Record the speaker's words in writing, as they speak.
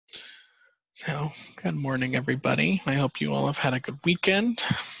So, good morning, everybody. I hope you all have had a good weekend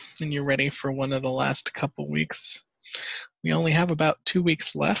and you're ready for one of the last couple weeks. We only have about 2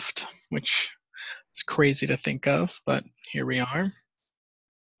 weeks left, which is crazy to think of, but here we are.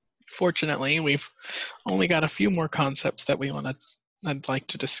 Fortunately, we've only got a few more concepts that I'd like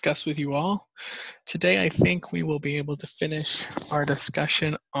to discuss with you all. Today, I think we will be able to finish our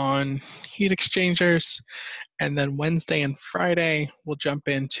discussion on heat exchangers, and then Wednesday and Friday, we'll jump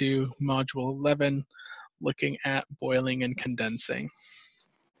into Module 11, looking at boiling and condensing.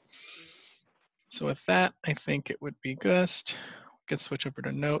 So with that, I think it would be best we could switch over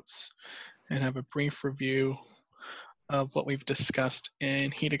to notes and have a brief review of what we've discussed in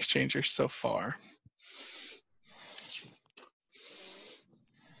heat exchangers so far.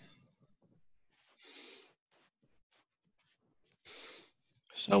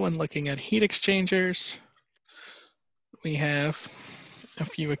 So when looking at heat exchangers, we have a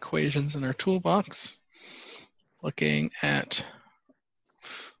few equations in our toolbox. Looking at,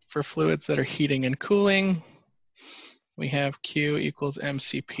 for fluids that are heating and cooling, we have Q equals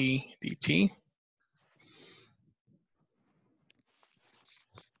mCp dt.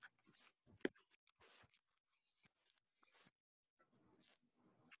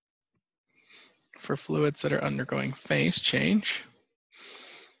 For fluids that are undergoing phase change,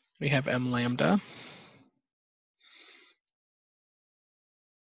 we have m lambda.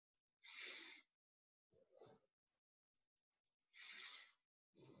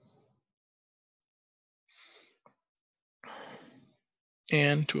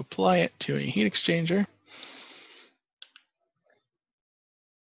 And to apply it to a heat exchanger,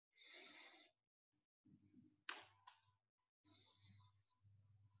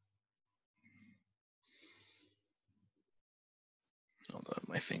 hold on,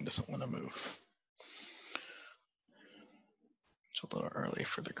 my thing doesn't want to move. It's a little early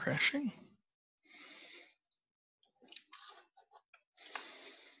for the crashing.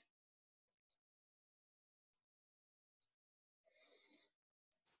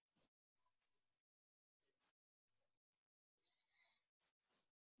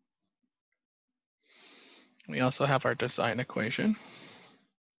 We also have our design equation.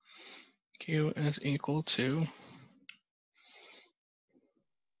 Q is equal to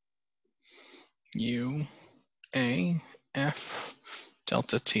U A F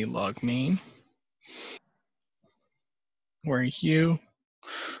delta T log mean, where U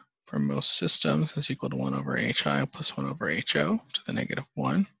for most systems is equal to 1 over HI plus 1 over HO to the negative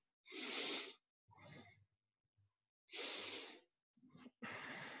 1.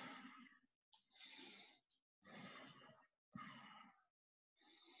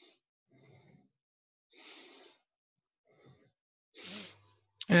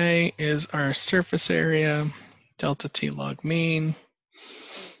 A is our surface area, delta T log mean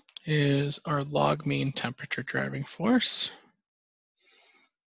is our log mean temperature driving force,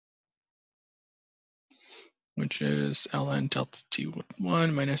 which is ln delta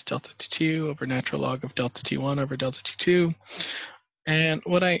T1 minus delta T2 over natural log of delta T1 over delta T2. And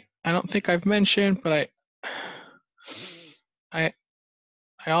what I don't think I've mentioned, but I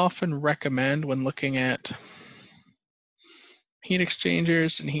often recommend when looking at heat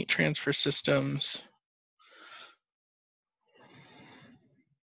exchangers and heat transfer systems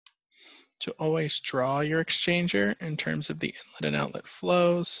to always draw your exchanger in terms of the inlet and outlet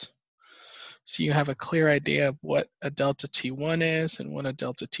flows, so you have a clear idea of what a delta T1 is and what a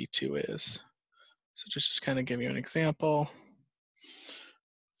delta T2 is. So just kind of give you an example.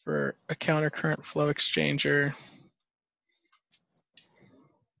 For a countercurrent flow exchanger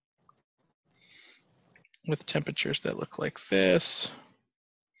with temperatures that look like this,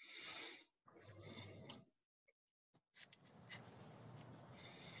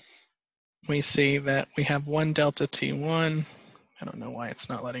 we see that we have one delta T1. I don't know why it's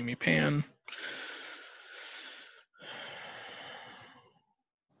not letting me pan.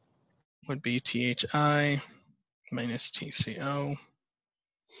 Would be THI minus TCO.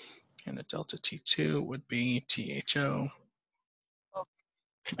 And a delta T2 would be THO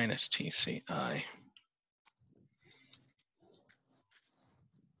minus TCI.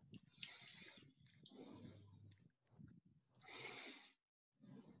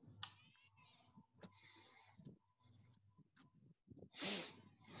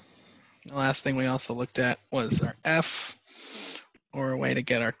 The last thing we also looked at was our F, or a way to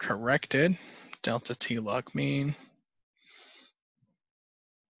get our corrected delta T log mean.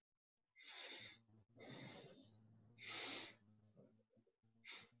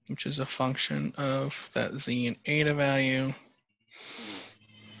 Which is a function of that Z and eta value,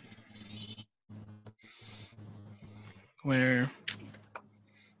 where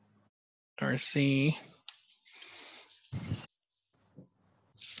our Z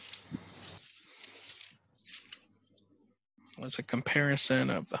was a comparison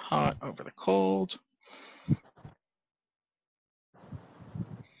of the hot over the cold.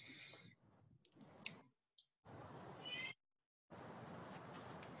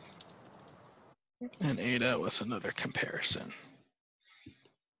 And eta was another comparison.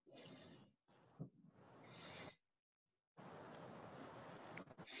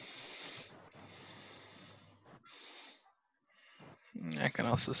 I can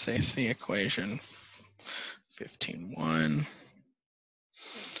also say C equation 15.1.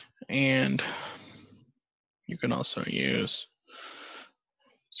 And you can also use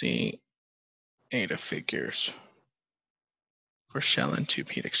Z eta figures for shell and tube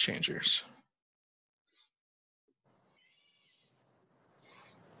heat exchangers.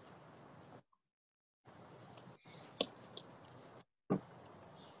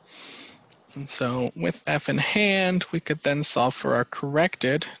 And so with F in hand, we could then solve for our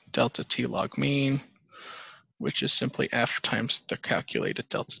corrected delta T log mean, which is simply F times the calculated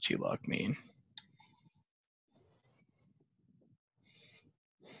delta T log mean.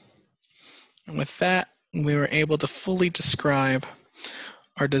 And with that, we were able to fully describe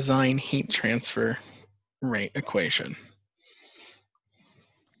our design heat transfer rate equation.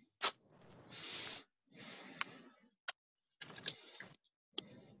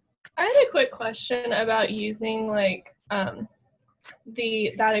 I had a quick question about using like that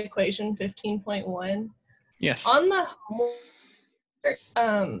equation 15.1. Yes. On the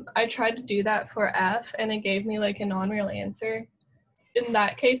homework, I tried to do that for F and it gave me like a non-real answer. In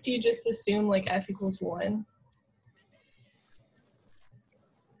that case, do you just assume like F equals 1?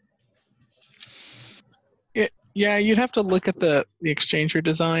 Yeah, you'd have to look at the exchanger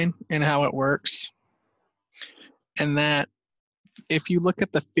design and how it works. And that if you look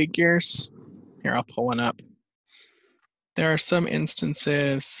at the figures, here, I'll pull one up. There are some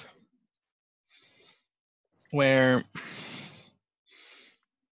instances where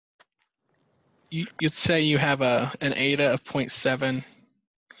you'd say you have an eta of 0.7.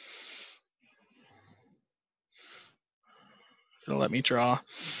 It'll let me draw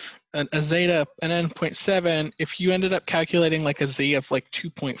a zeta and then 0.7. If you ended up calculating like a z of like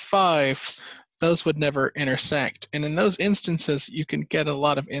 2.5, those would never intersect. And in those instances, you can get a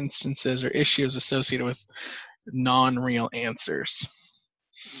lot of instances or issues associated with non-real answers.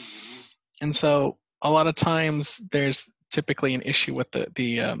 And so a lot of times there's typically an issue with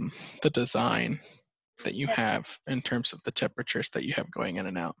the design that you have in terms of the temperatures that you have going in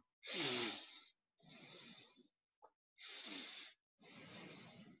and out.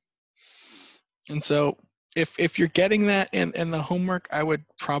 And so if you're getting that in the homework, I would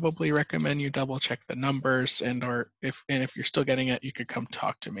probably recommend you double check the numbers, and if you're still getting it, you could come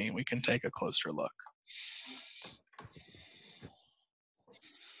talk to me. We can take a closer look.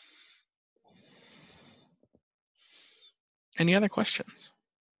 Any other questions?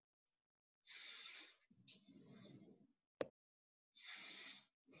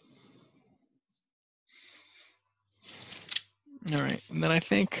 All right, and then I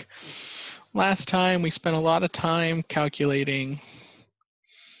think last time we spent a lot of time calculating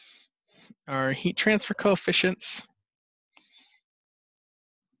our heat transfer coefficients.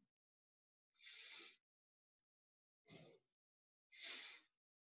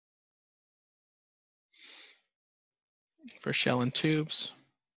 For shell and tubes,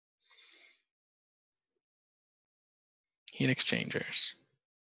 heat exchangers,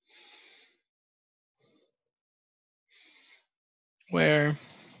 where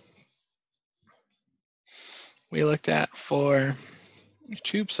we looked at for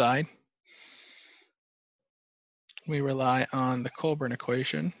tube side, we rely on the Colburn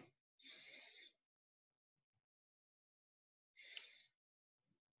equation.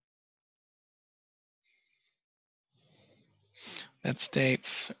 That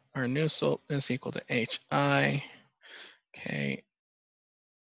states our Nusselt is equal to HI, K,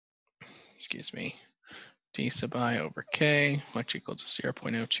 excuse me, D sub I over K, which equals to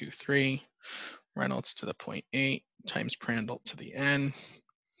 0.023, Reynolds to the 0.8 times Prandtl to the N.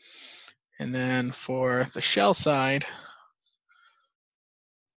 And then for the shell side,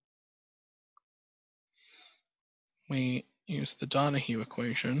 we use the Donahue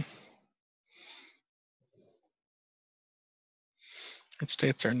equation. It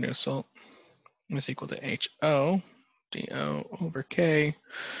states our Nusselt is equal to HO, DO over K,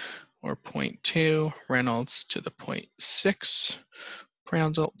 or 0.2, Reynolds to the 0.6,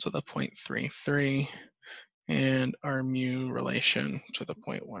 Prandtl to the 0.33, and our mu relation to the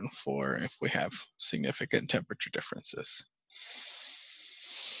 0.14 if we have significant temperature differences.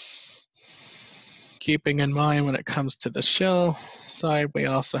 Keeping in mind when it comes to the shell side, we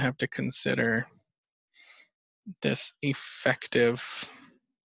also have to consider this effective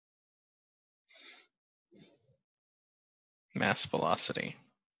mass velocity.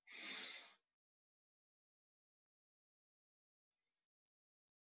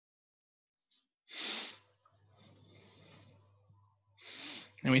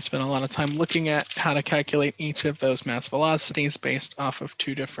 And we spent a lot of time looking at how to calculate each of those mass velocities based off of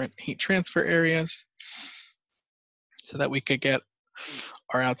two different heat transfer areas so that we could get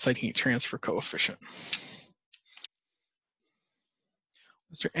our outside heat transfer coefficient.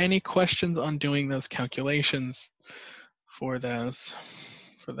 Is there any questions on doing those calculations for those,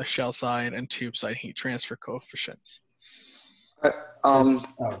 for the shell side and tube side heat transfer coefficients?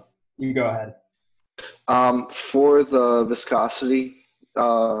 You go ahead. For the viscosity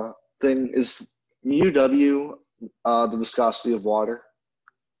thing, is mu W the viscosity of water?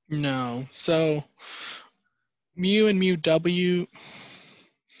 No. So mu and mu W,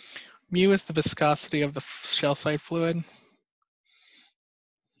 mu is the viscosity of the shell side fluid.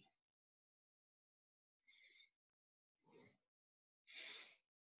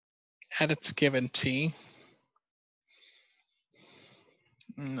 At its given T.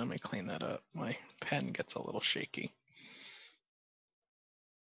 Let me clean that up. My pen gets a little shaky.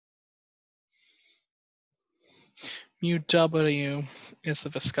 Mu W is the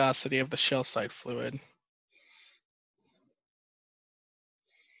viscosity of the shell side fluid.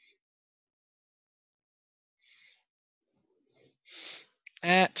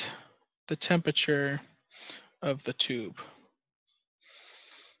 At the temperature of the tube.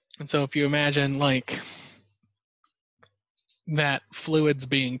 And so if you imagine like that fluid's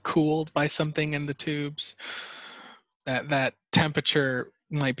being cooled by something in the tubes, that temperature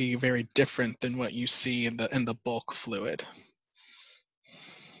might be very different than what you see in the bulk fluid.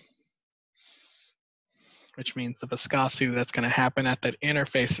 Which means the viscosity that's going to happen at that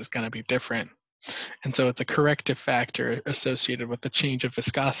interface is going to be different. And so it's a corrective factor associated with the change of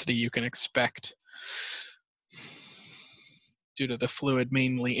viscosity you can expect due to the fluid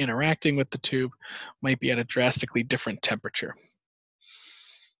mainly interacting with the tube might be at a drastically different temperature.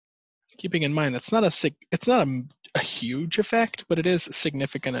 Keeping in mind it's not a huge effect, but it is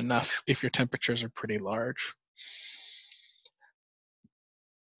significant enough if your temperatures are pretty large.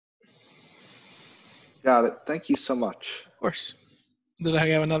 Got it. Thank you so much. Of course. Did I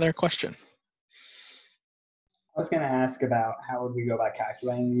have another question? I was going to ask about how would we go about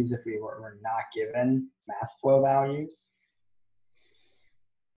calculating these if we were not given mass flow values?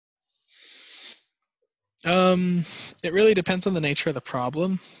 It really depends on the nature of the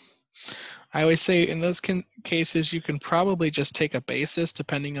problem. I always say in those cases, you can probably just take a basis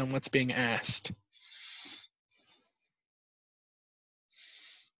depending on what's being asked.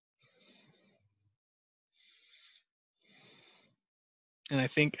 And I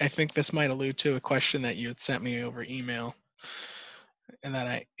think this might allude to a question that you had sent me over email and that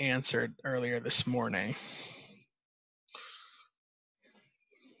I answered earlier this morning.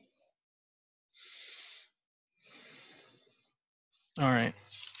 All right.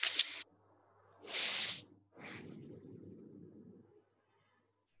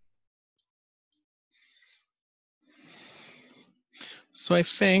 So I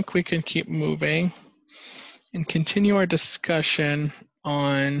think we can keep moving and continue our discussion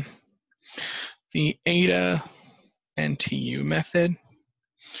on the e-NTU method,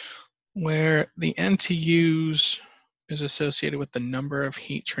 where the NTUs is associated with the number of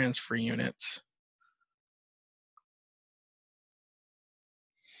heat transfer units.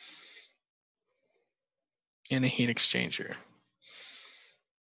 In a heat exchanger.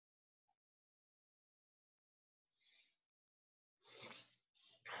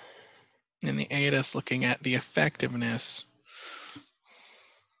 And the eta is looking at the effectiveness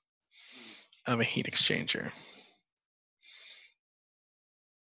of a heat exchanger.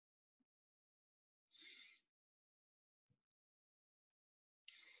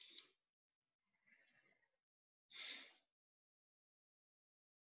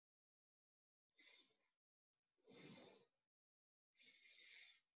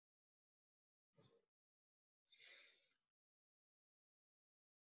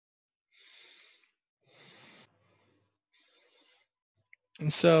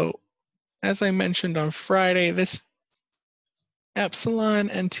 And so, as I mentioned on Friday, this epsilon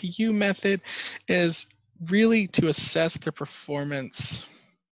NTU method is really to assess the performance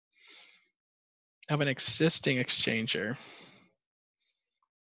of an existing exchanger.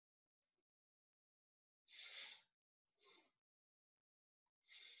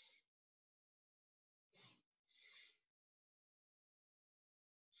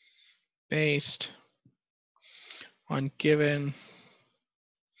 Based on given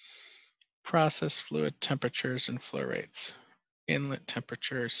process fluid temperatures and flow rates, inlet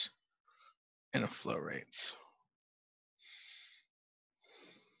temperatures and flow rates.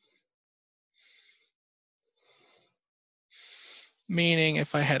 Meaning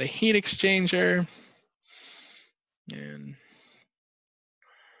if I had a heat exchanger and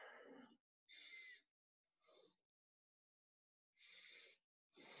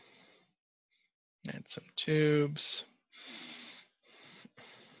add some tubes,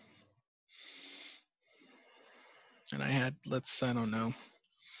 and I had, I don't know,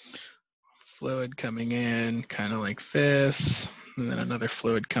 fluid coming in kind of like this, and then another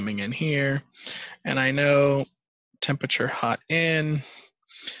fluid coming in here. And I know temperature hot in,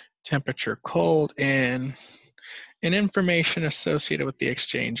 temperature cold in, and information associated with the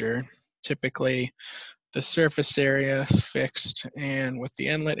exchanger. Typically, the surface area is fixed, and with the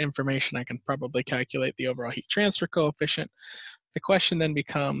inlet information, I can probably calculate the overall heat transfer coefficient. The question then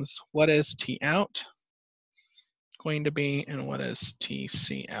becomes, what is T out going to be, and what is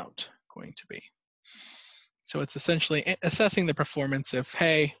TC out going to be? So it's essentially assessing the performance of,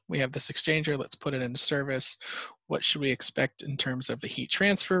 hey, we have this exchanger, let's put it into service. What should we expect in terms of the heat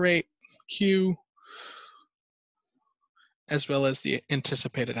transfer rate, Q, as well as the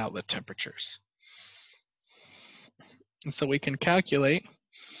anticipated outlet temperatures. And so we can calculate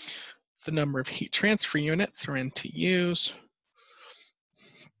the number of heat transfer units, or NTUs,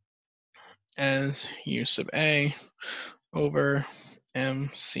 as U sub A over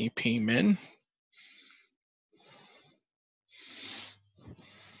MCP min.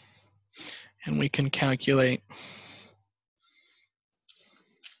 And we can calculate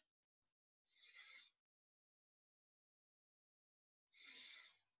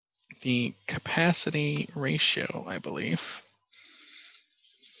the capacity ratio, I believe,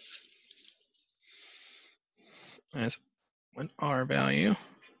 as an R value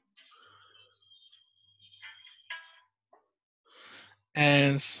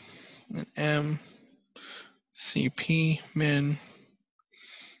as an MCP min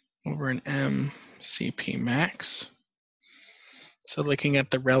over an MCP max. So looking at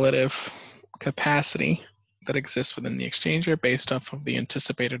the relative capacity that exists within the exchanger based off of the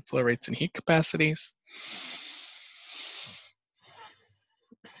anticipated flow rates and heat capacities.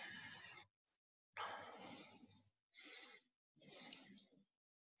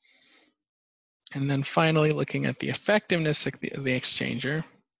 And then finally looking at the effectiveness of the exchanger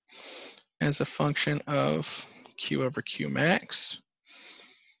as a function of Q over Q max,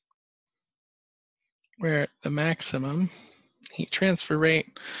 where the maximum heat transfer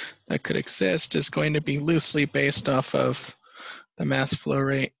rate that could exist is going to be loosely based off of the mass flow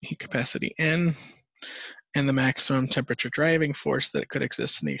rate, heat capacity N, and the maximum temperature driving force that could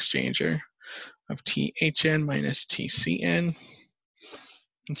exist in the exchanger of THN minus TCN.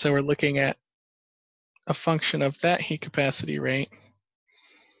 And so we're looking at a function of that heat capacity rate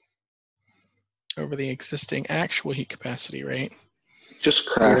over the existing actual heat capacity rate. Just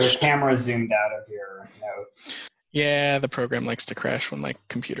Your crashed. camera zoomed out of your notes. Yeah, the program likes to crash when my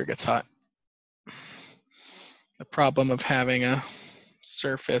computer gets hot. The problem of having a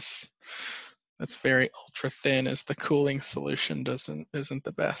surface that's very ultra thin is the cooling solution isn't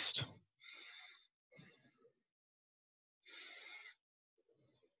the best.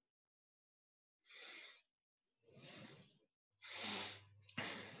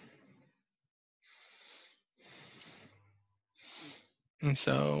 And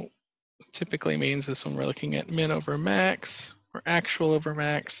so typically means this when we're looking at min over max or actual over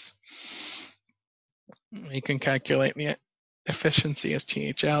max. You can calculate the efficiency as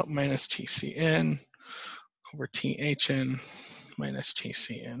TH out minus TCN over THN minus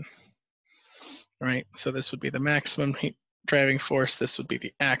TCN. Right, so this would be the maximum heat driving force. This would be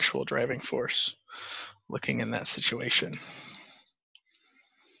the actual driving force looking in that situation.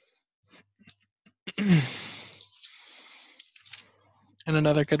 And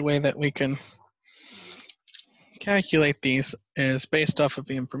another good way that we can calculate these is based off of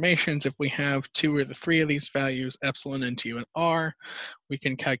the informations. If we have 2 or 3 of these values, epsilon, NTU, and R, we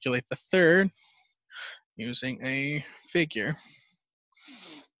can calculate the third using a figure.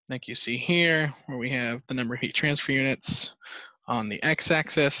 Like you see here, where we have the number of heat transfer units on the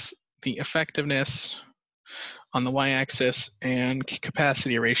x-axis, the effectiveness on the y-axis, and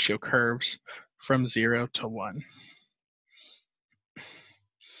capacity ratio curves from 0 to 1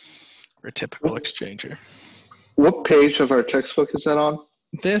 for a typical exchanger. What page of our textbook is that on?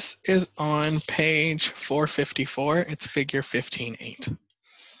 This is on page 454. It's figure 15.8.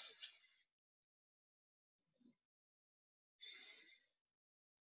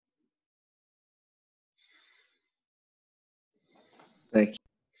 Thank you.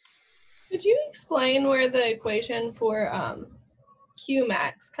 Could you explain where the equation for Q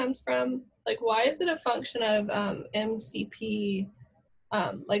max comes from? Like, why is it a function of MCP,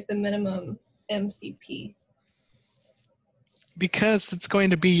 like the minimum MCP? Because it's going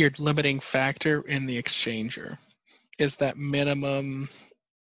to be your limiting factor in the exchanger, is that minimum,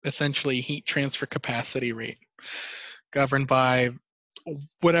 essentially, heat transfer capacity rate, governed by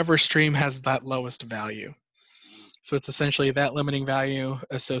whatever stream has that lowest value. So it's essentially that limiting value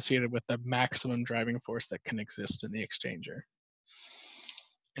associated with the maximum driving force that can exist in the exchanger.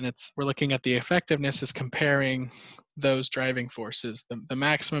 And we're looking at the effectiveness is comparing those driving forces, the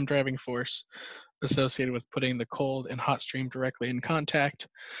maximum driving force associated with putting the cold and hot stream directly in contact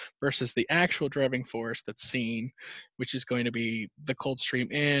versus the actual driving force that's seen, which is going to be the cold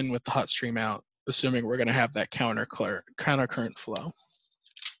stream in with the hot stream out, assuming we're going to have that counter current flow.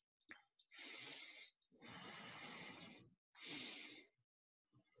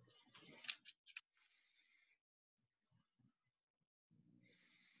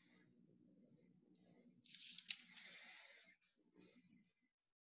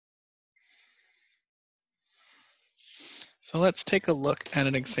 So let's take a look at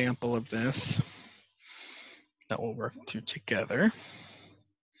an example of this that we'll work through together,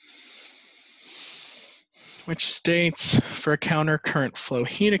 which states for a counter current flow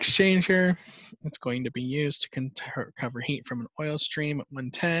heat exchanger, it's going to be used to recover heat from an oil stream at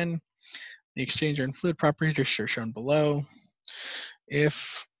 110. The exchanger and fluid properties are shown below.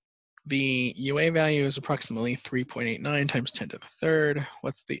 If the UA value is approximately 3.89 times 10 to the third,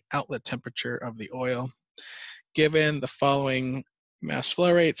 what's the outlet temperature of the oil? Given the following mass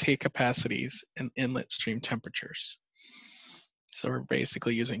flow rates, heat capacities, and inlet stream temperatures. So we're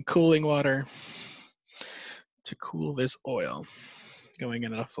basically using cooling water to cool this oil, going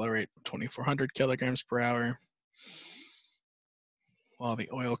in at a flow rate of 2,400 kilograms per hour, while the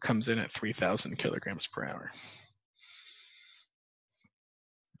oil comes in at 3,000 kilograms per hour.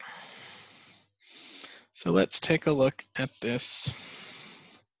 So let's take a look at this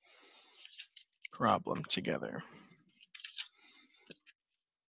problem together.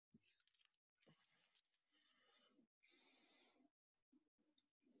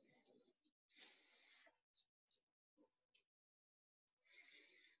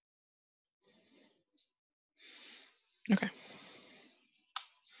 Okay.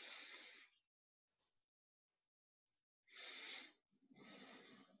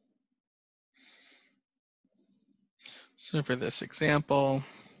 So for this example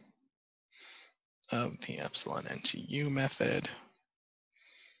of the epsilon NTU method,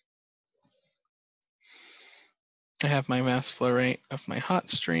 I have my mass flow rate of my hot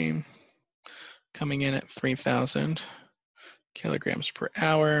stream coming in at 3,000 kilograms per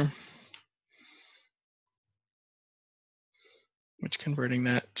hour, which converting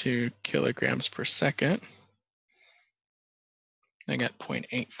that to kilograms per second, I got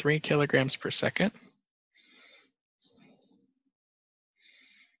 0.83 kilograms per second.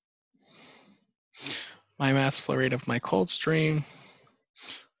 My mass flow rate of my cold stream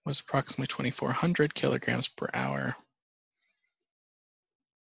was approximately 2,400 kilograms per hour,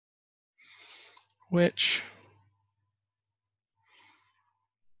 which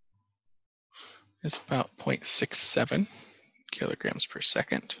is about 0.67 kilograms per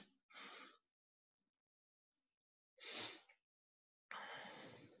second.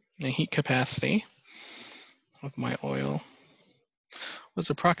 The heat capacity of my oil was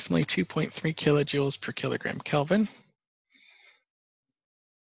approximately 2.3 kilojoules per kilogram Kelvin,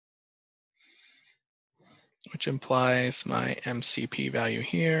 which implies my MCP value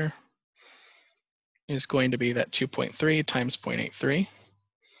here is going to be that 2.3 times 0.83,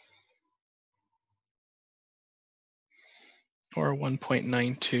 or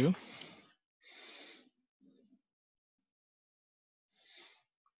 1.92.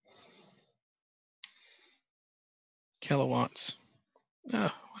 Kilowatts. Oh,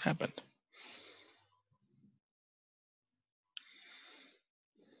 what happened?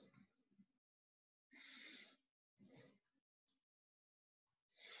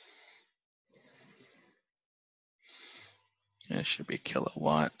 It should be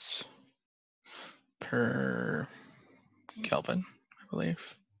kilowatts per Kelvin, I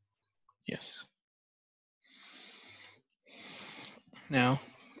believe. Yes. Now,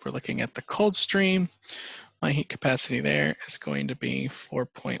 if we're looking at the cold stream, my heat capacity there is going to be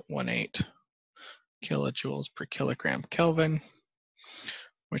 4.18 kilojoules per kilogram Kelvin,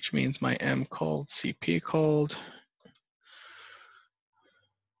 which means my M cold, CP cold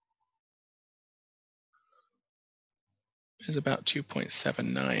is about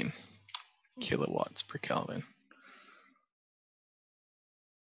 2.79 kilowatts per Kelvin.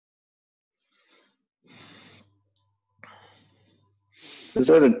 Is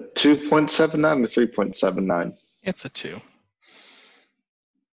that a 2.79 or 3.79? It's a 2.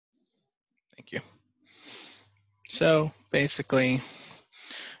 Thank you. So basically,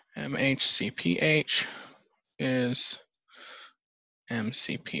 MHCPH is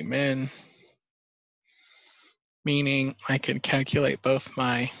MCP min, meaning I can calculate both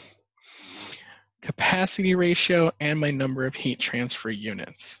my capacity ratio and my number of heat transfer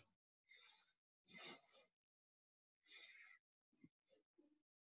units.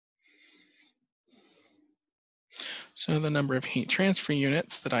 So the number of heat transfer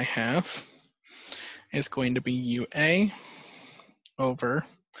units that I have is going to be UA over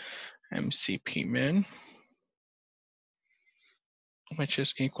MCP min, which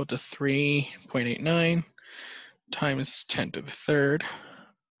is equal to 3.89 times 10 to the third,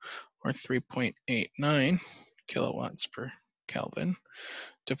 or 3.89 kilowatts per Kelvin,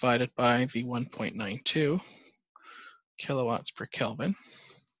 divided by the 1.92 kilowatts per Kelvin,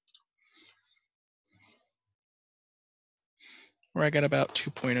 where I got about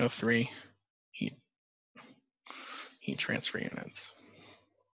 2.03 heat transfer units.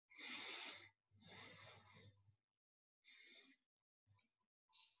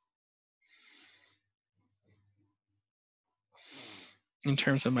 In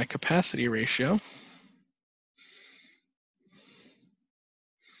terms of my capacity ratio,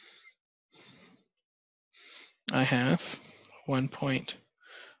 I have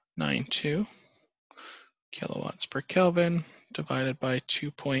 1.92 kilowatts per Kelvin divided by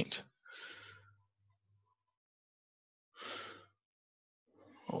 79.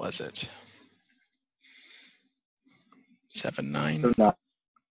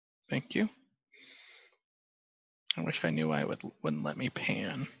 Thank you. I wish I knew I wouldn't let me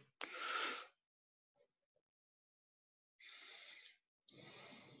pan.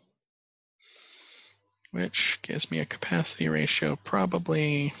 Which gives me a capacity ratio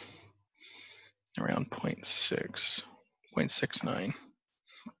probably around 0.69.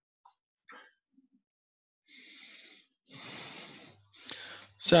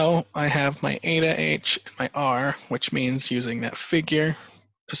 So I have my eta H and my R, which means using that figure,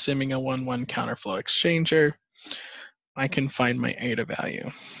 assuming a 1-1 counterflow exchanger, I can find my eta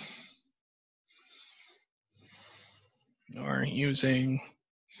value. Or using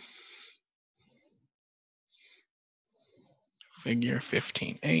figure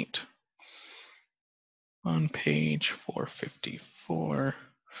 15.8 on page 454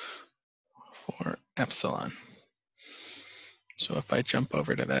 for epsilon. So if I jump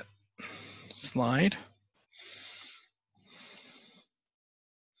over to that slide,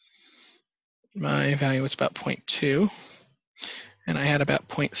 my value was about 0.2, and I had about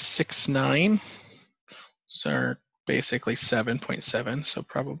 0.69, so basically 7.7, so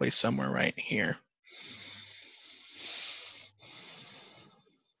probably somewhere right here.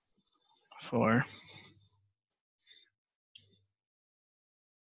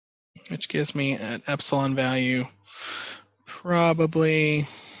 Which gives me an epsilon value probably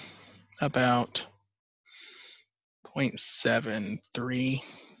about 0.73,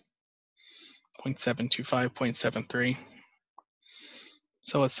 0.725, 0.73.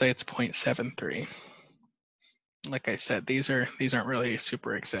 So let's say it's 0.73. Like I said, these aren't really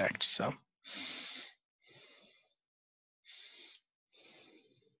super exact, so.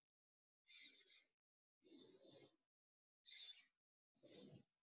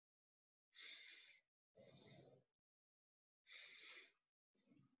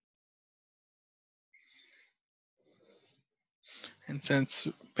 And since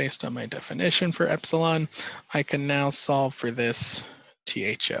based on my definition for epsilon, I can now solve for this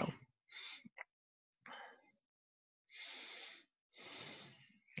THO.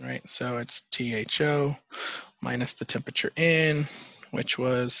 Right, so it's THO minus the temperature in, which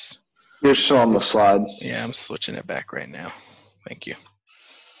was... You're still on the slide. Yeah, I'm switching it back right now. Thank you.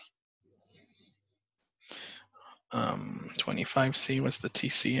 25C was the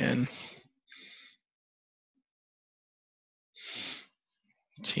TCN.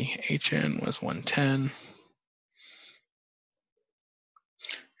 THN was 110.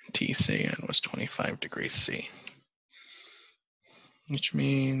 TCN was 25 degrees C, which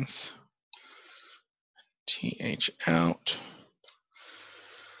means TH out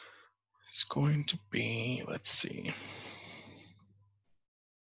is going to be, let's see,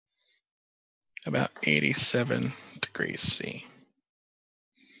 about 87 degrees C.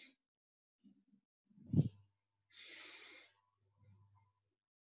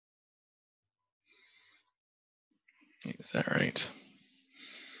 Is that right?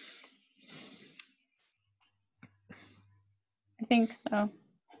 I think so.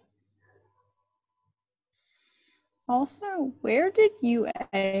 Also, where did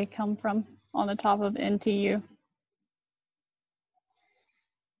UA come from on the top of NTU?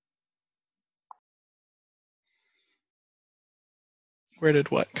 Where did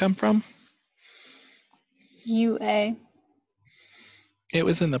what come from? UA. It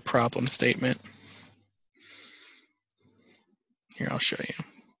was in the problem statement. Here, I'll show you.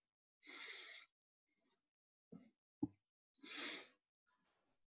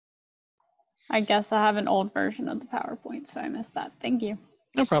 I guess I have an old version of the PowerPoint, so I missed that. Thank you.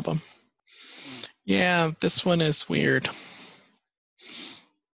 No problem. Yeah, this one is weird.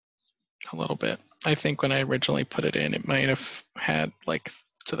 A little bit. I think when I originally put it in, it might have had like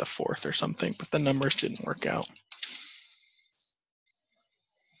to the 4th or something, but the numbers didn't work out.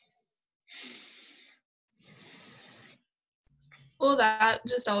 Will that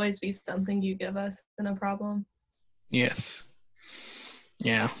just always be something you give us in a problem? Yes.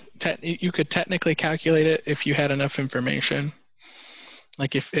 Yeah. You could technically calculate it if you had enough information.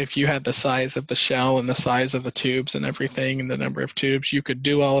 Like if you had the size of the shell and the size of the tubes and everything and the number of tubes, you could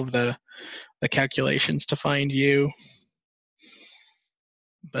do all of the calculations to find U.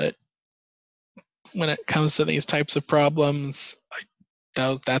 But when it comes to these types of problems,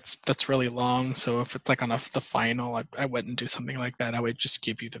 that's really long. So if it's like on the final, I wouldn't do something like that. I would just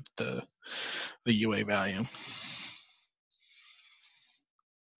give you the UA value.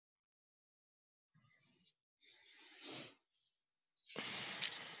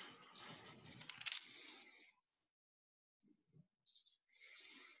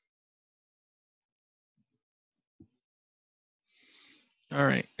 All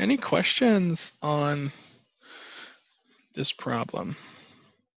right, any questions on this problem?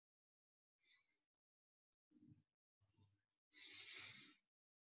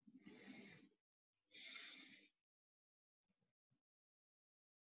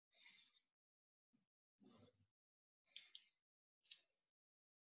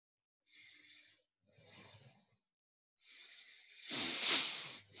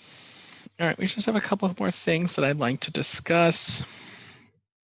 All right, we just have a couple of more things that I'd like to discuss.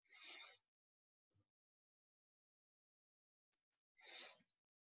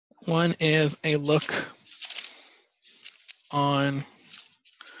 One is a look on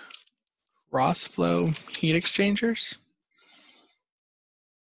cross flow heat exchangers.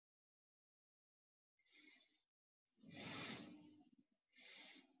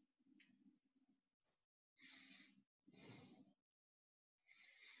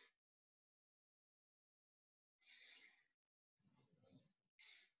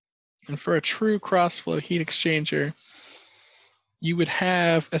 And for a true cross flow heat exchanger, you would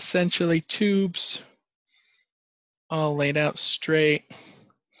have essentially tubes all laid out straight,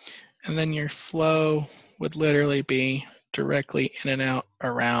 and then your flow would literally be directly in and out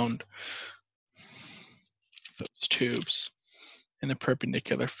around those tubes in a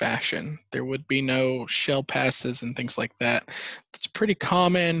perpendicular fashion. There would be no shell passes and things like that. It's pretty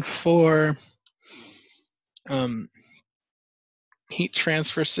common for heat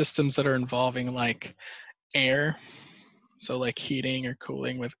transfer systems that are involving like air, so like heating or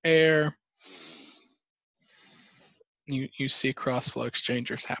cooling with air. You see cross flow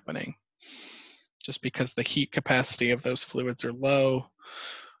exchangers happening just because the heat capacity of those fluids are low,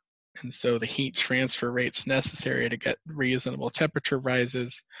 and so the heat transfer rates necessary to get reasonable temperature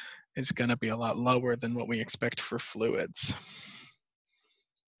rises is going to be a lot lower than what we expect for fluids.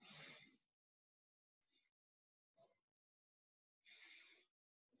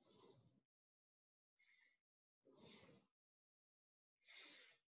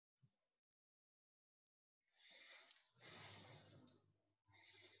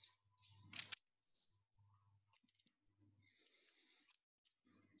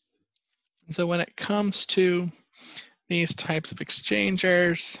 And so when it comes to these types of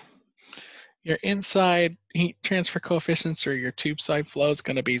exchangers, your inside heat transfer coefficients or your tube side flow is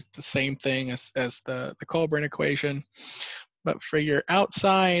going to be the same thing as the Colburn equation. But for your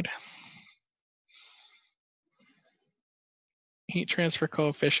outside heat transfer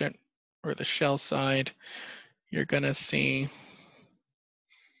coefficient or the shell side, you're going to see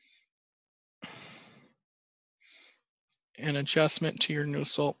an adjustment to your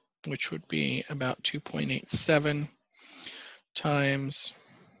Nusselt, which would be about 2.87 times,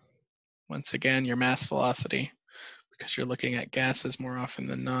 once again, your mass velocity, because you're looking at gases more often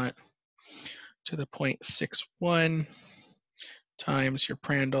than not, to the 0.61 times your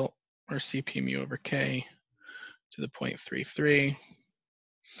Prandtl or Cp mu over K to the 0.33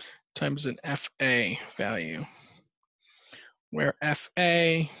 times an FA value, where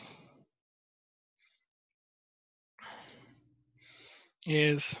FA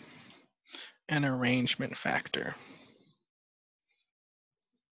is an arrangement factor.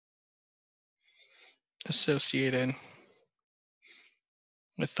 associated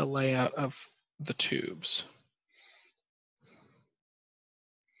with the layout of the tubes.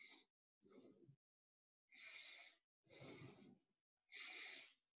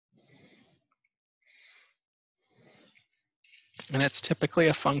 And it's typically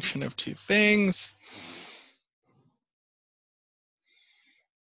a function of two things.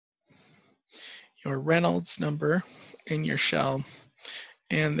 Your Reynolds number in your shell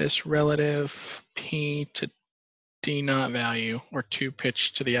and this relative P to D naught value, or tube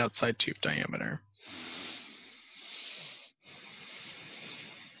pitch to the outside tube diameter.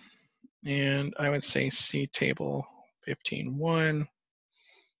 And I would say see table 15.1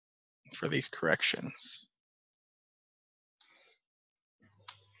 for these corrections.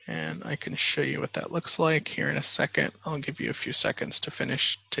 And I can show you what that looks like here in a second. I'll give you a few seconds to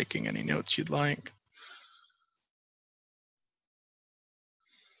finish taking any notes you'd like.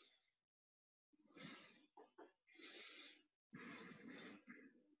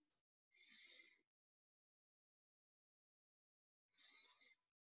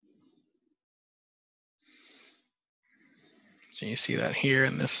 So you see that here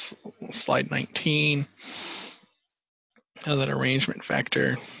in this slide 19, how that arrangement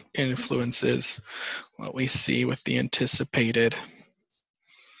factor influences what we see with the anticipated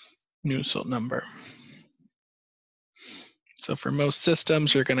Nusselt number. So for most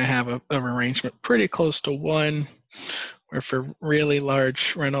systems, you're going to have an arrangement pretty close to 1, where for really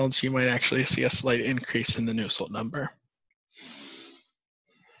large Reynolds, you might actually see a slight increase in the Nusselt number.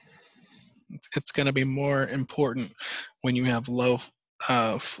 It's going to be more important when you have low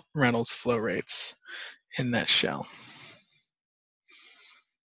Reynolds flow rates in that shell.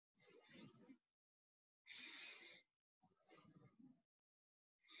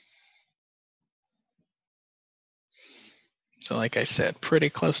 So like I said, pretty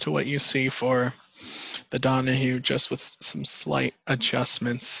close to what you see for the Donahue, just with some slight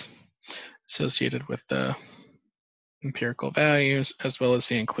adjustments associated with the empirical values, as well as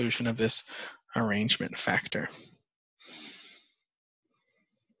the inclusion of this arrangement factor.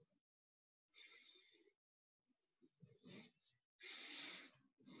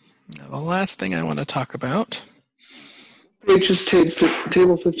 Now, the last thing I want to talk about. Page is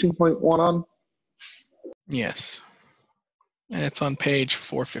table 15.1 on? Yes. And it's on page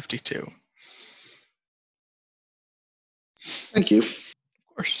 452. Thank you. Of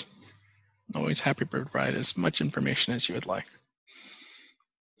course. Always happy to provide as much information as you would like.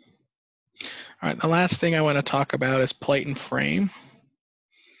 All right, the last thing I want to talk about is plate and frame.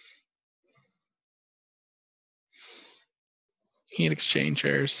 Heat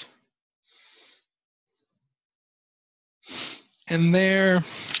exchangers. And they're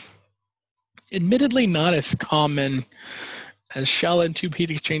admittedly not as common as shell and tube heat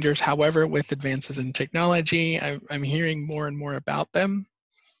exchangers. However, with advances in technology, I'm hearing more and more about them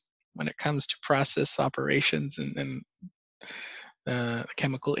when it comes to process operations and the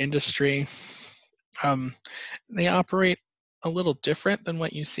chemical industry. They operate a little different than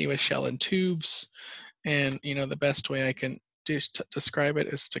what you see with shell and tubes. And the best way I can describe it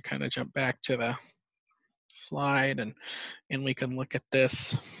is to kind of jump back to the slide and we can look at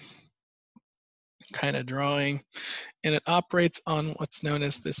this kind of drawing. And it operates on what's known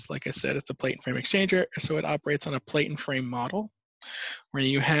as this, like I said, it's a plate and frame exchanger. So it operates on a plate and frame model where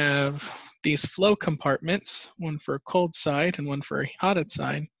you have these flow compartments, one for a cold side and one for a hot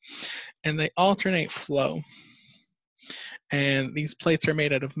side, and they alternate flow. And these plates are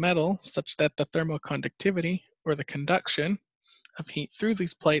made out of metal such that the thermoconductivity, or the conduction of heat through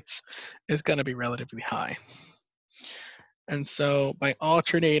these plates, is going to be relatively high. And so by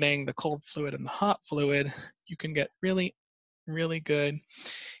alternating the cold fluid and the hot fluid, you can get really, really good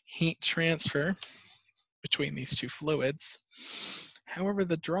heat transfer between these two fluids. However,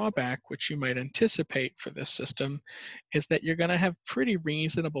 the drawback, which you might anticipate for this system, is that you're going to have pretty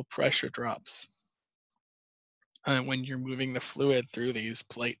reasonable pressure drops when you're moving the fluid through these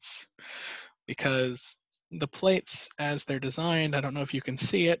plates, because the plates, as they're designed, I don't know if you can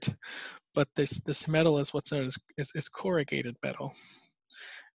see it, but this metal is what's known as corrugated metal.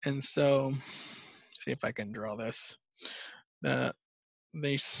 And so, see if I can draw this. As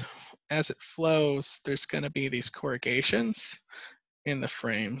it flows, there's going to be these corrugations in the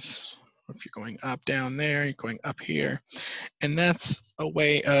frames. If you're going up down there, you're going up here. And that's a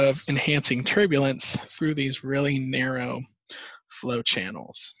way of enhancing turbulence through these really narrow flow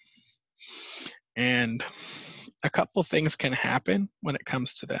channels. And a couple things can happen when it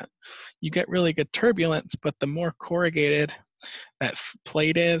comes to that. You get really good turbulence, but the more corrugated that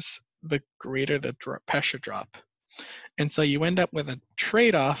plate is, the greater the pressure drop And so you end up with a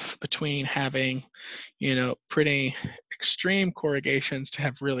trade-off between having, pretty extreme corrugations to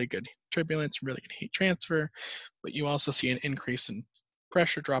have really good turbulence, really good heat transfer, but you also see an increase in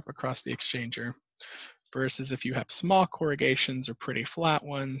pressure drop across the exchanger. Versus if you have small corrugations or pretty flat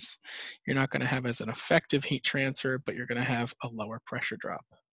ones, you're not going to have as an effective heat transfer, but you're going to have a lower pressure drop.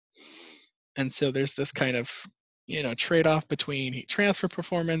 And so there's this kind of, trade-off between heat transfer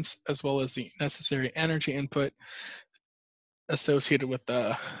performance as well as the necessary energy input associated with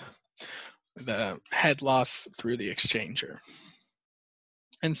the head loss through the exchanger.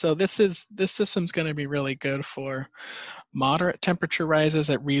 And so this system's going to be really good for moderate temperature rises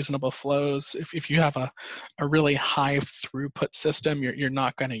at reasonable flows. If you have a really high throughput system, you're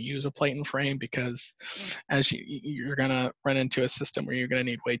not going to use a plate and frame, because as you're going to run into a system where you're going to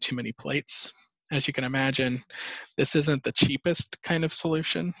need way too many plates. As you can imagine, this isn't the cheapest kind of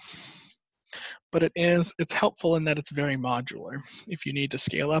solution, but it's helpful in that it's very modular. If you need to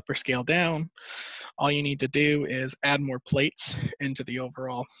scale up or scale down, all you need to do is add more plates into the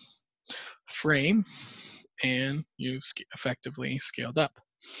overall frame, and you've effectively scaled up.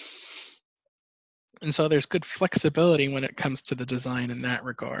 And so there's good flexibility when it comes to the design in that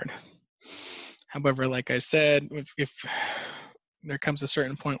regard. However, like I said, if there comes a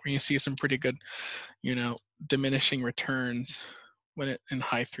certain point where you see some pretty good, diminishing returns when in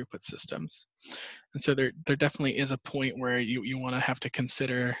high throughput systems. And so there definitely is a point where you want to have to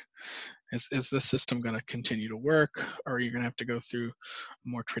consider, is this system going to continue to work, or are you going to have to go through a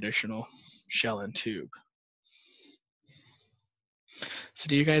more traditional shell and tube? So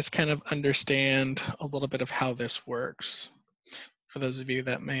do you guys kind of understand a little bit of how this works? For those of you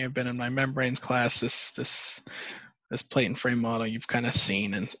that may have been in my membranes class, this plate and frame model you've kind of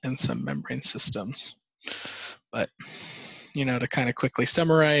seen in some membrane systems. But, to kind of quickly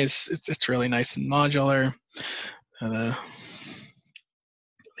summarize, it's really nice and modular. The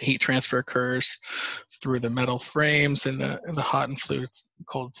heat transfer occurs through the metal frames, and the hot and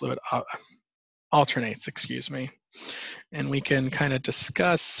cold fluid alternates, and we can kind of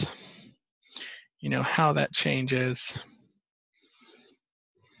discuss, how that changes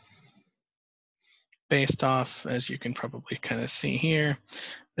based off, as you can probably kind of see here,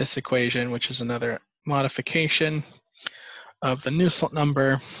 this equation, which is another modification of the Nusselt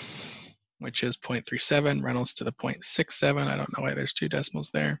number, which is 0.37, Reynolds to the 0.67. I don't know why there's two decimals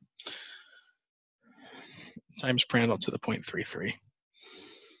there, times Prandtl to the 0.33.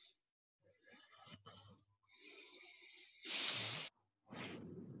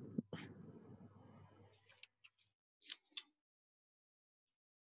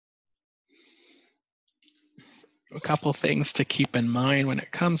 A couple things to keep in mind when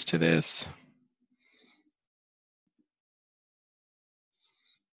it comes to this.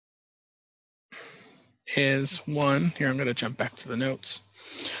 Is one, here I'm going to jump back to the notes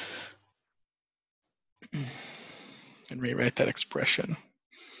and rewrite that expression.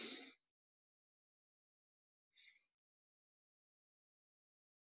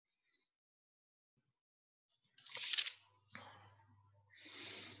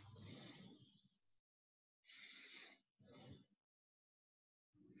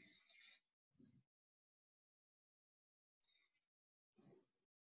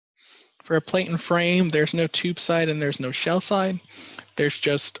 For a plate and frame, there's no tube side and there's no shell side. There's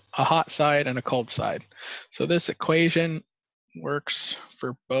just a hot side and a cold side. So this equation works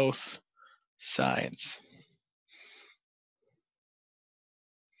for both sides.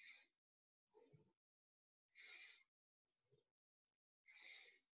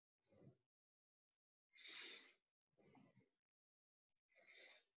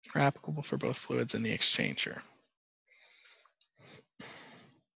 Are applicable for both fluids in the exchanger.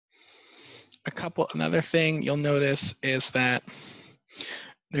 Another thing you'll notice is that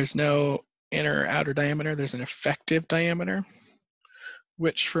there's no inner or outer diameter, there's an effective diameter,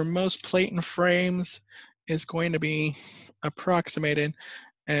 which for most plate and frames is going to be approximated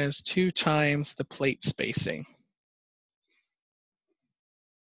as 2 times the plate spacing.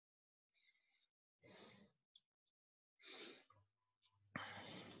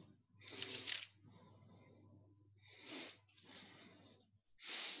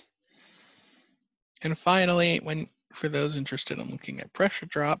 And finally, for those interested in looking at pressure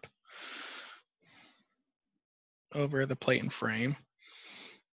drop over the plate and frame,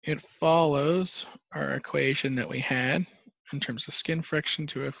 it follows our equation that we had in terms of skin friction,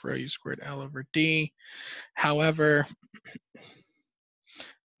 2F rho U squared L over D. However,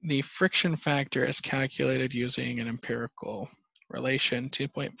 the friction factor is calculated using an empirical relation,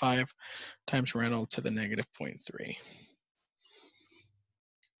 2.5 times Reynolds to the negative 0.3.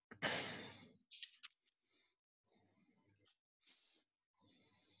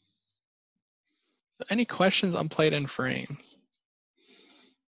 Any questions on plate and frame?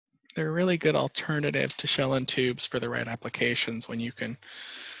 They're a really good alternative to shell and tubes for the right applications when you can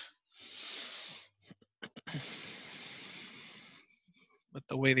but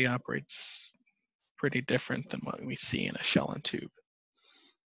the way they operate's pretty different than what we see in a shell and tube.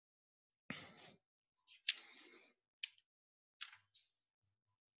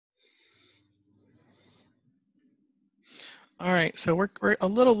 All right, so we're a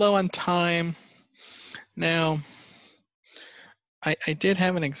little low on time now. I did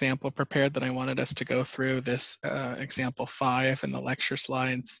have an example prepared that I wanted us to go through, this example 5 in the lecture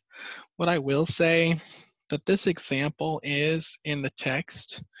slides. What I will say that this example is in the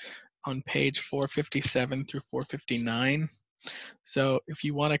text on page 457 through 459. So if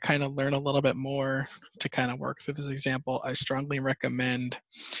you want to kind of learn a little bit more to kind of work through this example, I strongly recommend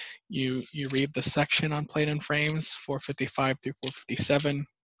you read the section on plate and frames, 455 through 457.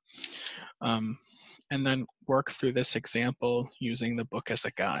 And then work through this example using the book as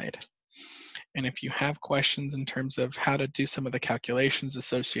a guide. And if you have questions in terms of how to do some of the calculations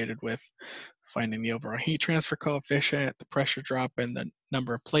associated with finding the overall heat transfer coefficient, the pressure drop, and the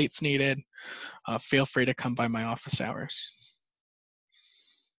number of plates needed, feel free to come by my office hours.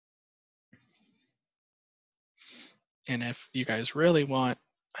 And if you guys really want,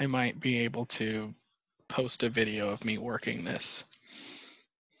 I might be able to post a video of me working this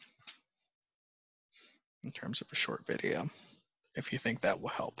in terms of a short video, if you think that will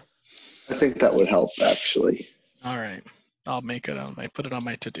help. I think that would help, actually. All right, I'll make it on put it on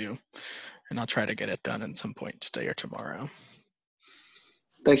my to-do, and I'll try to get it done at some point today or tomorrow.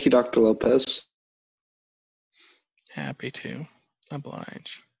 Thank you, Dr. Lopez. Happy to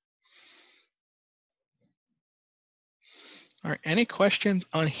oblige. All right, any questions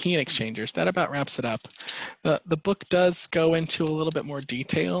on heat exchangers? That about wraps it up. The book does go into a little bit more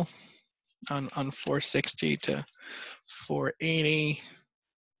detail on 460 to 480.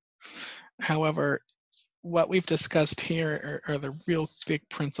 However, what we've discussed here are the real big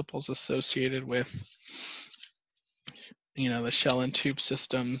principles associated with, the shell and tube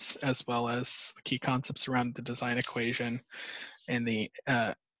systems, as well as the key concepts around the design equation and the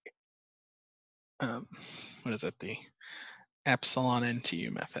the epsilon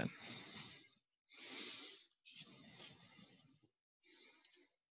NTU method.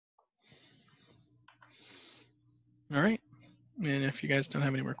 All right, and if you guys don't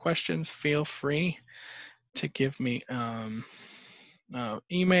have any more questions, feel free to give me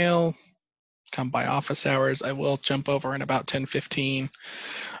email, come by office hours. I will jump over in about 10:15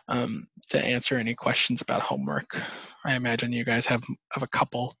 to answer any questions about homework. I imagine you guys have a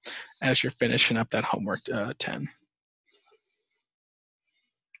couple as you're finishing up that homework 10.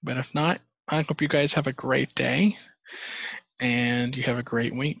 But if not, I hope you guys have a great day and you have a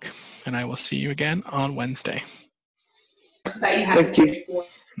great week. And I will see you again on Wednesday. Thank you.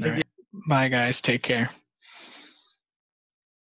 All right. Bye, guys. Take care.